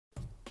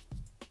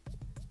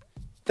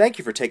Thank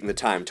you for taking the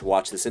time to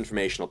watch this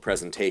informational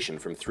presentation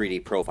from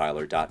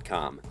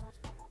 3dprofiler.com.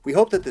 We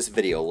hope that this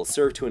video will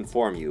serve to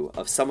inform you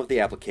of some of the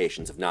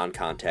applications of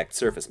non-contact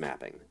surface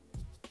mapping.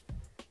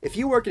 If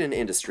you work in an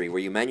industry where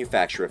you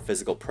manufacture a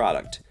physical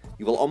product,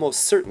 you will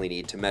almost certainly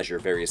need to measure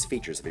various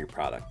features of your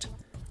product.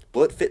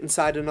 Will it fit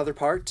inside another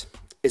part?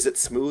 Is it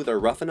smooth or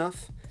rough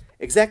enough?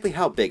 Exactly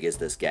how big is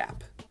this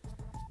gap?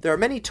 There are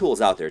many tools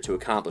out there to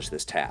accomplish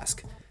this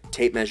task: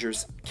 tape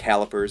measures,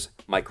 calipers,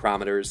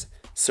 micrometers,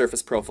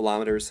 surface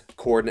profilometers,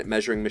 coordinate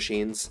measuring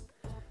machines.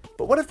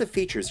 But what if the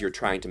features you're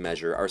trying to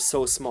measure are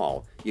so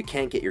small you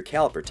can't get your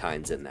caliper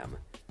tines in them?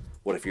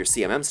 What if your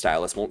CMM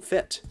stylus won't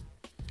fit?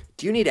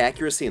 Do you need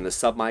accuracy in the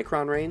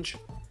submicron range?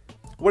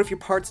 What if your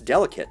part's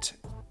delicate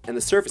and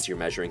the surface you're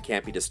measuring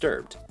can't be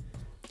disturbed?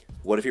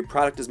 What if your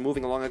product is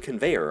moving along a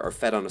conveyor or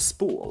fed on a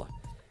spool?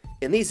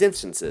 In these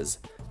instances,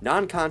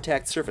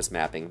 non-contact surface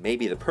mapping may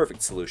be the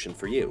perfect solution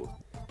for you.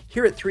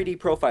 Here at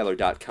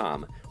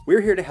 3dprofiler.com,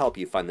 we're here to help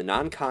you find the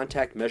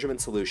non-contact measurement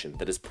solution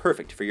that is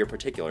perfect for your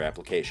particular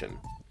application.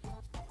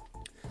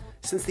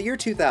 Since the year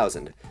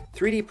 2000,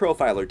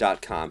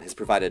 3dprofiler.com has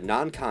provided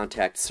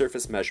non-contact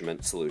surface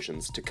measurement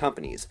solutions to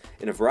companies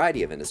in a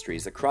variety of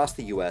industries across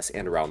the US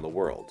and around the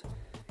world.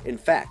 In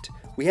fact,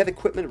 we have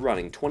equipment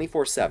running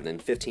 24/7 in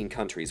 15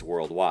 countries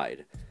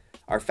worldwide.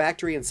 Our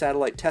factory and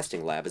satellite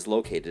testing lab is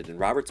located in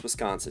Roberts,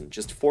 Wisconsin,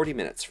 just 40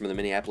 minutes from the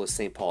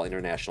Minneapolis-St. Paul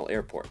International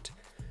Airport.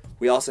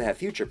 We also have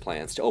future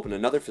plans to open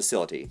another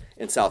facility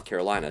in South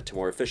Carolina to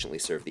more efficiently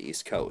serve the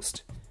East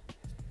Coast.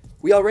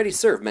 We already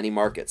serve many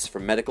markets,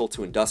 from medical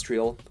to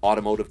industrial,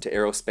 automotive to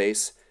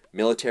aerospace,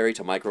 military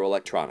to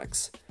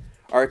microelectronics.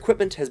 Our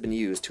equipment has been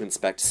used to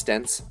inspect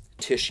stents,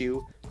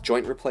 tissue,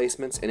 joint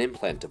replacements, and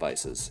implant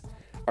devices.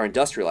 Our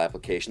industrial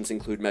applications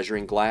include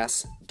measuring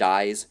glass,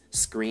 dies,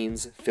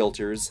 screens,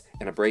 filters,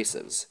 and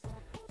abrasives.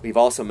 We've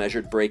also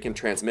measured brake and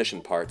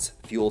transmission parts,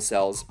 fuel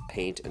cells,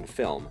 paint, and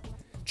film,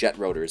 jet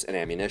rotors, and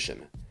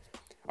ammunition.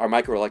 Our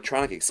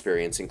microelectronic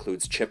experience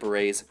includes chip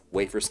arrays,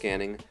 wafer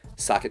scanning,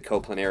 socket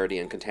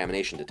coplanarity, and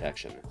contamination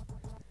detection.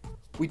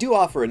 We do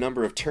offer a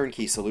number of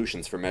turnkey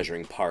solutions for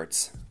measuring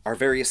parts. Our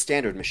various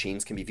standard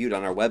machines can be viewed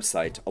on our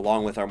website,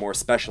 along with our more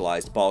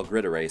specialized ball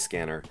grid array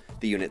scanner,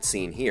 the unit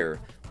seen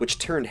here, which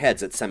turned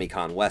heads at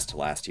SEMICON West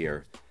last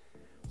year.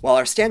 While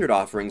our standard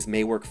offerings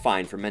may work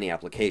fine for many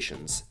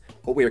applications,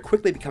 what we are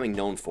quickly becoming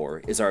known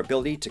for is our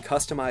ability to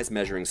customize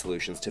measuring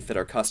solutions to fit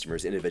our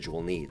customers'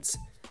 individual needs.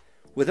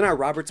 Within our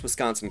Roberts,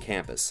 Wisconsin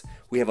campus,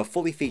 we have a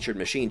fully featured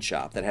machine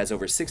shop that has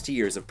over 60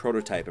 years of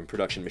prototype and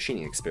production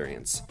machining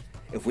experience.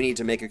 If we need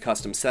to make a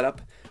custom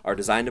setup, our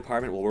design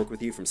department will work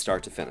with you from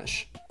start to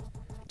finish.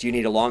 Do you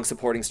need a long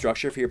supporting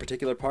structure for your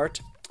particular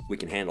part? We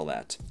can handle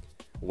that.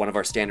 One of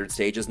our standard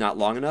stages not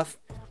long enough?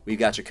 We've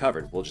got you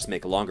covered, we'll just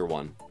make a longer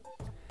one.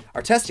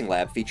 Our testing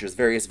lab features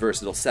various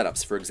versatile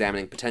setups for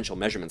examining potential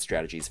measurement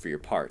strategies for your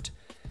part.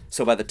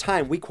 So by the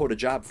time we quote a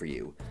job for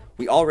you,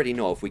 we already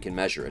know if we can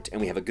measure it, and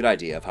we have a good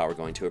idea of how we're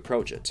going to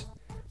approach it.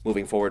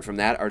 Moving forward from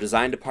that, our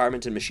design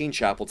department and machine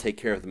shop will take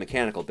care of the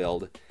mechanical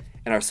build,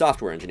 and our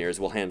software engineers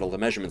will handle the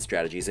measurement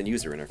strategies and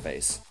user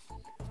interface.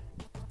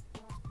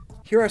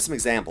 Here are some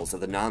examples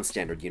of the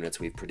non-standard units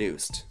we've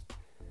produced.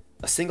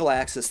 A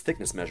single-axis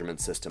thickness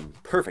measurement system,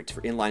 perfect for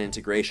inline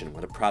integration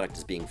when a product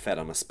is being fed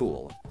on a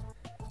spool.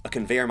 A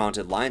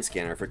conveyor-mounted line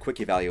scanner for quick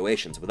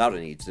evaluations without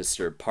a need to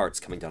disturb parts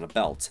coming down a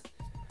belt.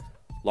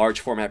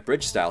 Large-format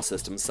bridge-style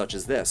systems such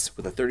as this,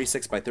 with a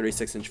 36 by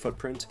 36 inch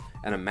footprint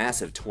and a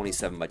massive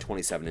 27 by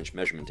 27 inch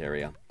measurement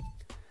area.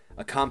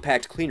 A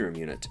compact cleanroom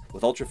unit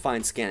with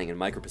ultra-fine scanning and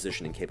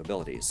micro-positioning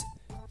capabilities.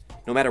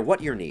 No matter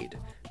what your need,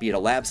 be it a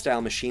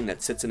lab-style machine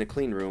that sits in a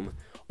clean room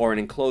or an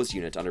enclosed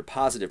unit under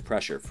positive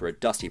pressure for a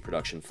dusty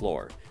production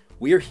floor,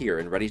 we are here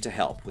and ready to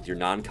help with your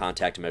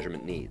non-contact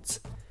measurement needs.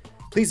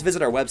 Please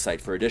visit our website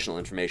for additional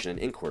information and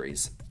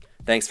inquiries.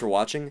 Thanks for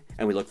watching,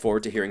 and we look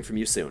forward to hearing from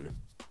you soon.